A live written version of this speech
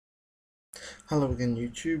Hello again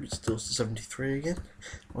YouTube, it's Still73 again.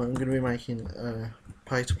 I'm going to be making a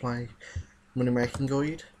pay-to-play money making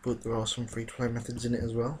guide, but there are some free-to-play methods in it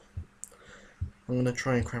as well. I'm going to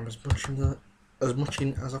try and cram as much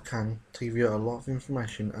in as I can to give you a lot of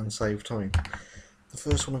information and save time. The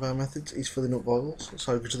first one of our methods is filling up vials,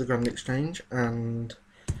 so go to the Grand Exchange and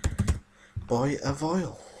buy a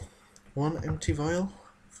vial. One empty vial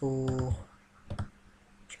for,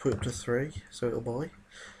 just put it up to 3, so it'll buy.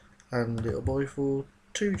 And it'll buy for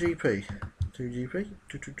 2 GP. 2 GP.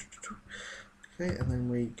 Okay, and then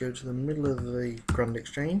we go to the middle of the Grand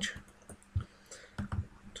Exchange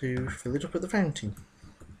to fill it up at the fountain.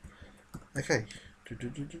 Okay.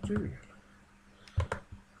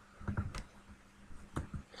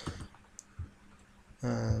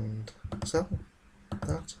 And sell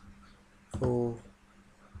that for,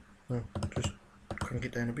 no, just crank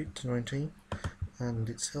it down a bit to 19, and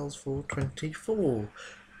it sells for 24.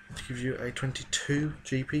 It gives you a 22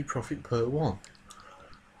 GP profit per one.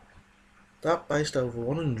 That based over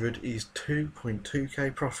 100 is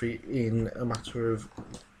 2.2k profit in a matter of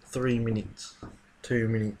 3 minutes, 2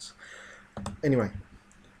 minutes. Anyway,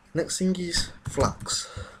 next thing is flax.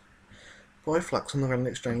 Buy flax on the Grand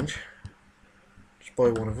Exchange. Just buy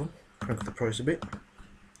one of them, crank the price a bit.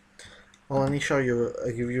 I'll only show you,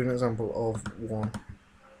 I'll give you an example of one.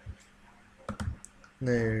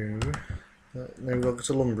 Now we've got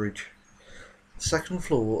to Lumbridge. Second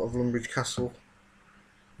floor of Lumbridge Castle.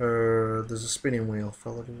 There's a spinning wheel.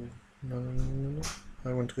 Follow the... No.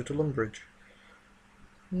 I want to go to Lumbridge.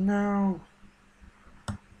 No.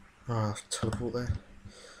 Teleport there.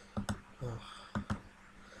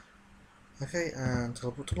 Okay, and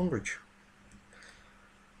teleport to Lumbridge.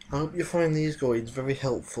 I hope you find these guides very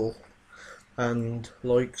helpful, and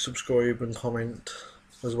like, subscribe and comment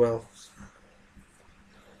as well.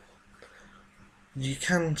 You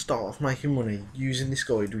can start off making money using this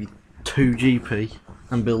guide with 2 GP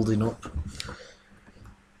and building up,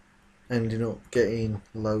 ending up getting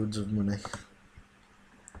loads of money.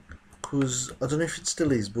 Because I don't know if it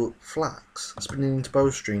still is, but flax spinning into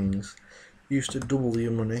bowstrings used to double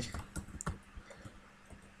your money.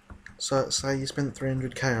 So say you spent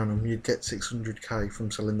 300k on them, you'd get 600k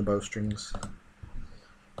from selling the bowstrings.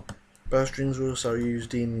 Bowstrings were also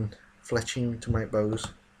used in fletching to make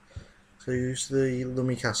bows. So use the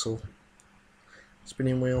Lummy Castle,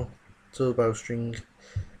 spinning wheel to the bowstring,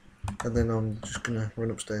 and then I'm just going to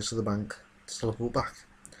run upstairs to the bank to teleport back.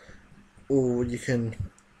 Or you can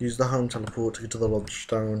use the home teleport to get to the Lodge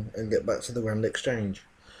Stone and get back to the Grand Exchange.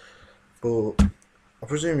 But I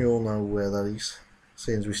presume you all know where that is,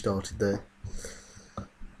 since we started there.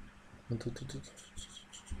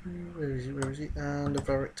 Where is it? And a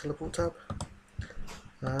Varric teleport tab.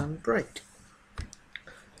 And break.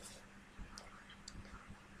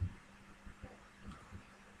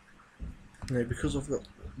 Now, because I've got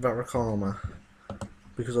Varric armour,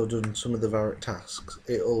 because I've done some of the Varric tasks,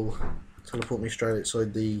 it'll teleport me straight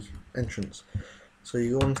outside the entrance. So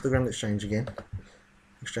you go onto the Grand Exchange again,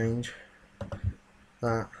 exchange,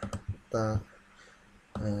 that,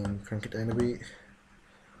 and crank it down a bit.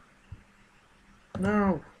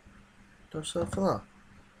 No! Don't sell for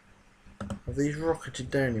that. Have these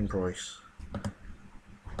rocketed down in price?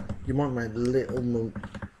 You might make a little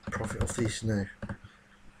profit off this now.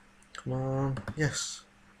 Come on, yes,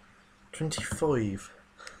 25.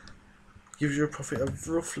 Gives you a profit of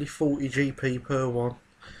roughly 40 GP per one.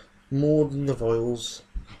 More than the vials,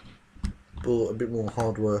 but a bit more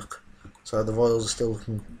hard work. So the vials are still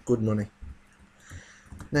good money.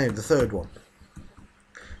 Now the third one,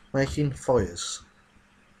 making fires.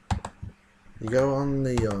 You go on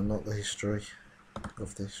the, not the history,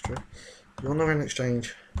 of the history. You go on the Grand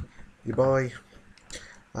Exchange, you buy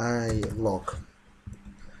a log.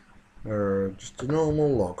 Or just a normal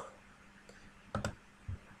log.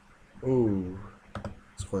 Ooh,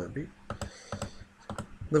 that's quite a bit.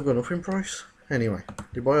 They've gone up in price. Anyway,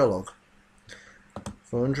 you buy a log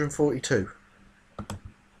for 142.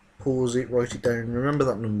 Pause it, write it down. Remember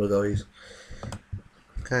that number, guys.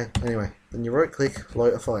 Okay, anyway, then you right click,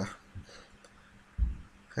 light a fire.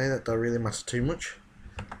 Okay, that don't really matter too much.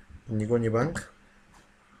 Then you go on your bank,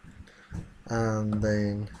 and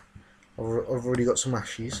then I've already got some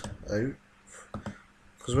ashes out,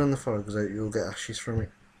 because when the fire goes out you'll get ashes from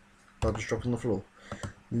it. I'll just drop on the floor.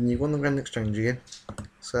 Then you go on the Grand Exchange again,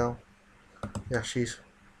 sell the ashes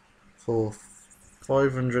for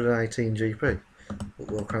 518 GP,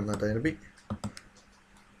 but we'll crank that down a bit.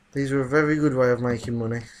 These are a very good way of making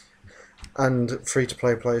money, and free to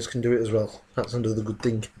play players can do it as well. That's another good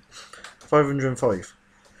thing. 505.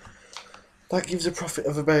 That gives a profit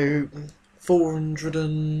of about 400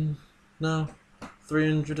 and No,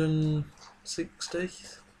 360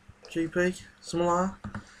 GP, something like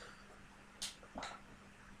that.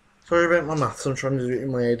 Sorry about my maths, I'm trying to do it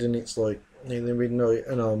in my head and it's like nearly midnight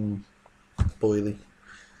and I'm boiling.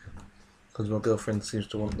 Because my girlfriend seems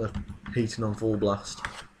to want the heating on full blast.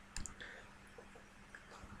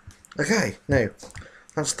 Okay, now,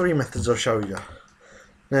 that's 3 methods I've showed you.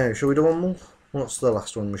 Now, shall we do one more? What's the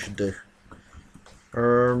last one we should do?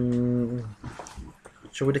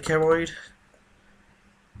 Shall we do Keroid?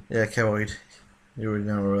 Yeah, Keroid. You already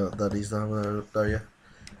know what that is though, don't you?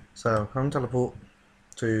 So, I'm going to teleport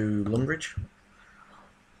to Lumbridge.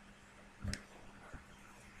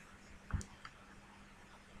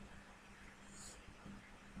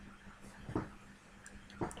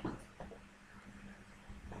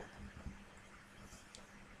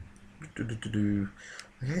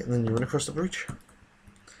 Okay, and then you run across the bridge.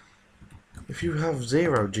 If you have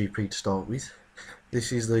 0 GP to start with,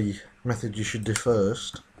 this is the method you should do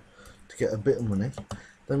first to get a bit of money.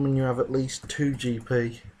 Then when you have at least 2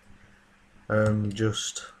 GP,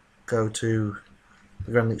 just go to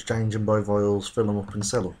the Grand Exchange and buy vials, fill them up and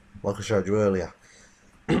sell them, like I showed you earlier.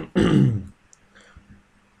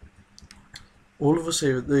 All of us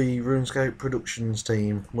here at the Runescape Productions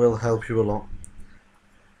team will help you a lot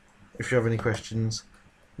if you have any questions.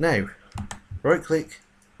 Now, right click,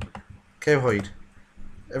 cowhide.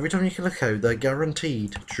 Every time you kill a cow, they're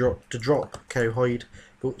guaranteed to drop cowhide,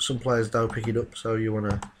 but some players don't pick it up, so you want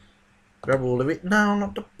to grab all of it. No,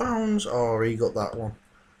 not the bones. Oh, he got that one.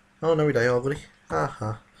 Oh no, he did, got he?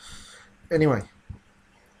 Haha. Anyway,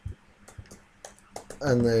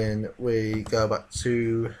 and then we go back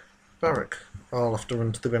to Barrack. I'll have to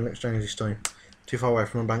run to the Grand Exchange this time. Too far away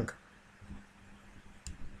from the bank.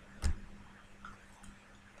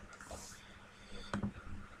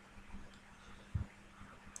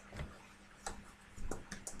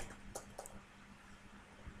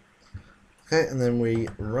 Okay, and then we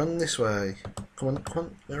run this way. Come on,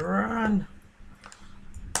 run!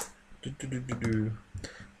 You can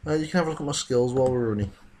have a look at my skills while we're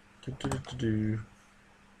running.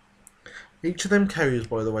 Each of them carriers,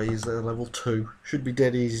 by the way, is level 2. Should be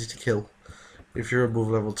dead easy to kill if you're above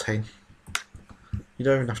level 10. You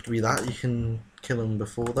don't even have to be that, you can kill them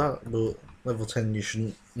before that, but level 10 you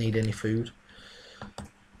shouldn't need any food.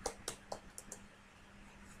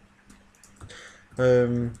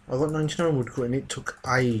 I got 99 woodcut and it took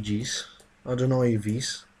ages. I don't know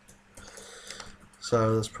Ivies.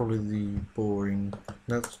 So that's probably the boring.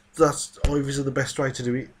 That's Ivies are the best way to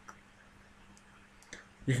do it.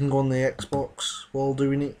 You can go on the Xbox while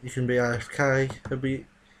doing it. You can be AFK a bit,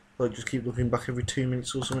 like just keep looking back every 2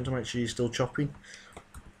 minutes or something to make sure you're still chopping.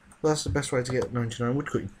 But that's the best way to get 99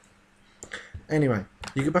 woodcutting. Anyway,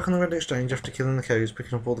 you get back on the Red Exchange after killing the cows,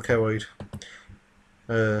 picking up all the cowhide.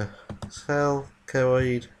 Sell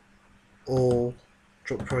cowhide, all,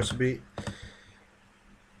 drop the price a bit,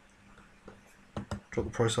 drop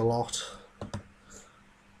the price a lot.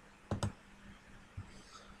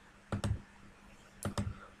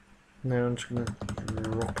 Now I'm just going to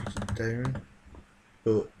rocket it down,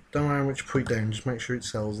 but don't worry how much you put it down, just make sure it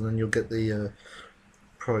sells and then you'll get the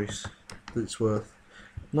price that it's worth.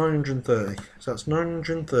 930, so that's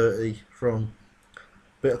 930 from a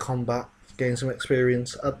bit of combat, gain some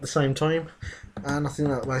experience at the same time, and I think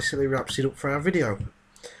that basically wraps it up for our video.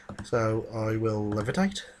 So I will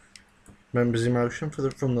levitate, members emotion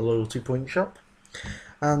from the loyalty point shop,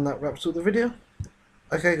 and that wraps up the video.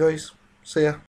 Okay guys, see ya.